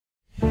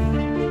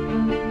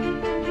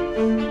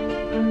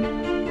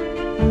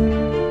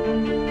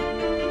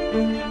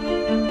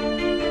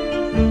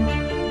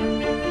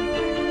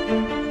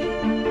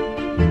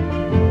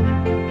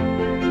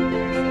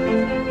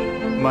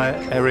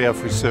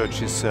of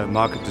research is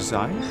market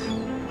design,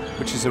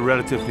 which is a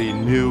relatively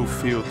new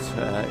field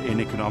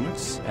in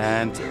economics,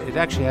 and it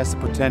actually has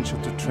the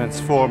potential to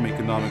transform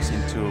economics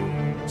into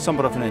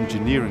somewhat of an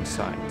engineering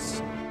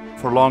science.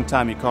 For a long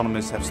time,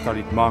 economists have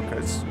studied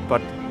markets,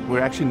 but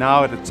we're actually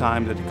now at a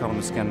time that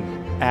economists can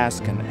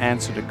ask and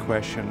answer the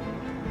question,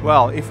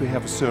 well, if we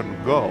have a certain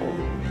goal,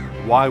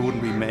 why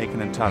wouldn't we make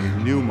an entirely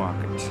new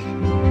market?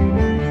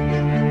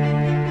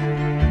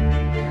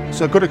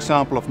 So a good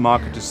example of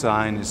market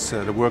design is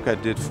the work I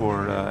did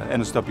for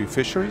UNSW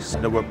fisheries.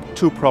 There were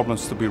two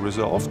problems to be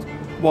resolved.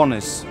 One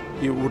is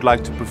you would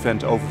like to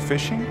prevent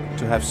overfishing,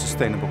 to have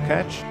sustainable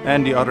catch,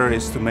 and the other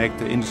is to make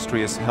the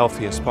industry as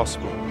healthy as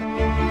possible.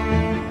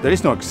 There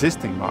is no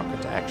existing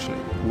market actually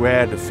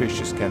where the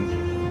fishers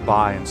can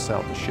buy and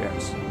sell the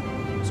shares.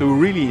 So we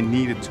really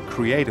needed to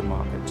create a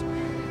market.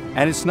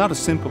 And it's not a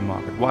simple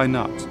market. Why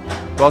not?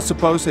 Well,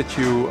 suppose that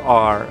you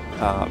are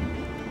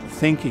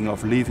thinking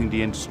of leaving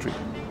the industry.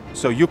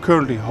 So you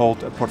currently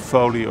hold a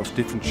portfolio of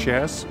different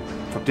shares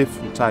for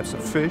different types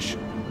of fish,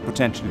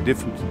 potentially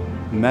different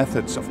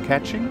methods of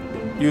catching.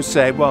 You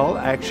say, well,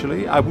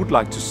 actually, I would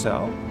like to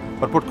sell,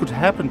 but what could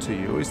happen to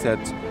you is that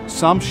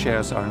some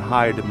shares are in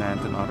higher demand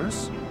than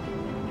others.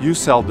 You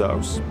sell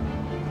those,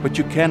 but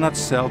you cannot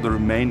sell the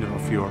remainder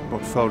of your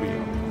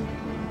portfolio.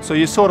 So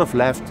you're sort of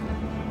left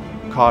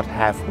caught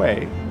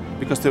halfway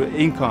because the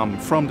income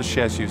from the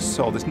shares you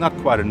sold is not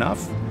quite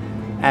enough,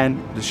 and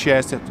the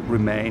shares that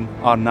remain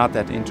are not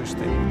that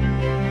interesting.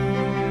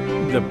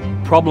 The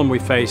problem we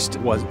faced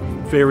was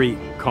very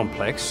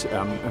complex,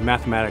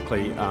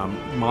 mathematically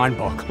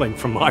mind-boggling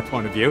from my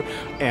point of view,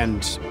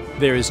 and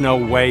there is no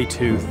way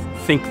to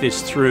think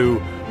this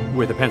through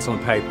with a pencil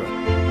and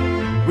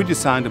paper. We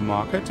designed a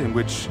market in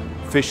which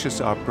fishers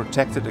are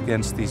protected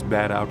against these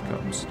bad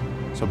outcomes.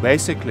 So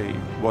basically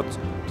what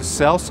the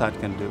sell side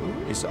can do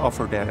is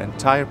offer their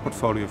entire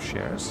portfolio of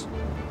shares,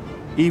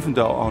 even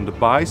though on the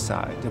buy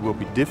side there will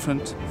be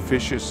different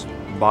fishers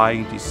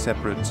buying these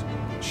separate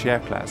share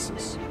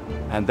classes.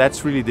 And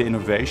that's really the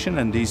innovation,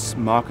 and these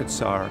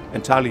markets are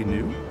entirely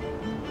new.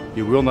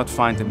 You will not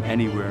find them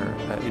anywhere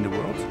in the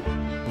world.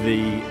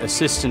 The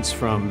assistance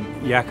from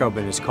Jacob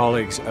and his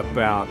colleagues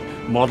about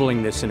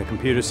modeling this in a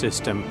computer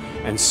system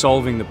and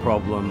solving the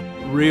problem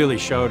really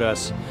showed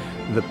us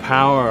the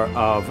power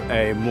of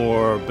a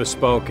more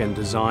bespoke and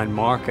designed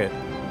market.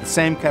 The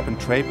same cap and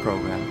trade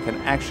program can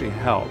actually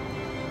help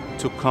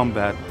to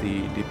combat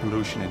the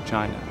pollution in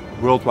China.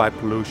 Worldwide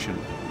pollution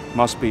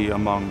must be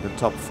among the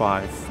top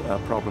 5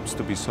 problems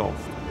to be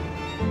solved.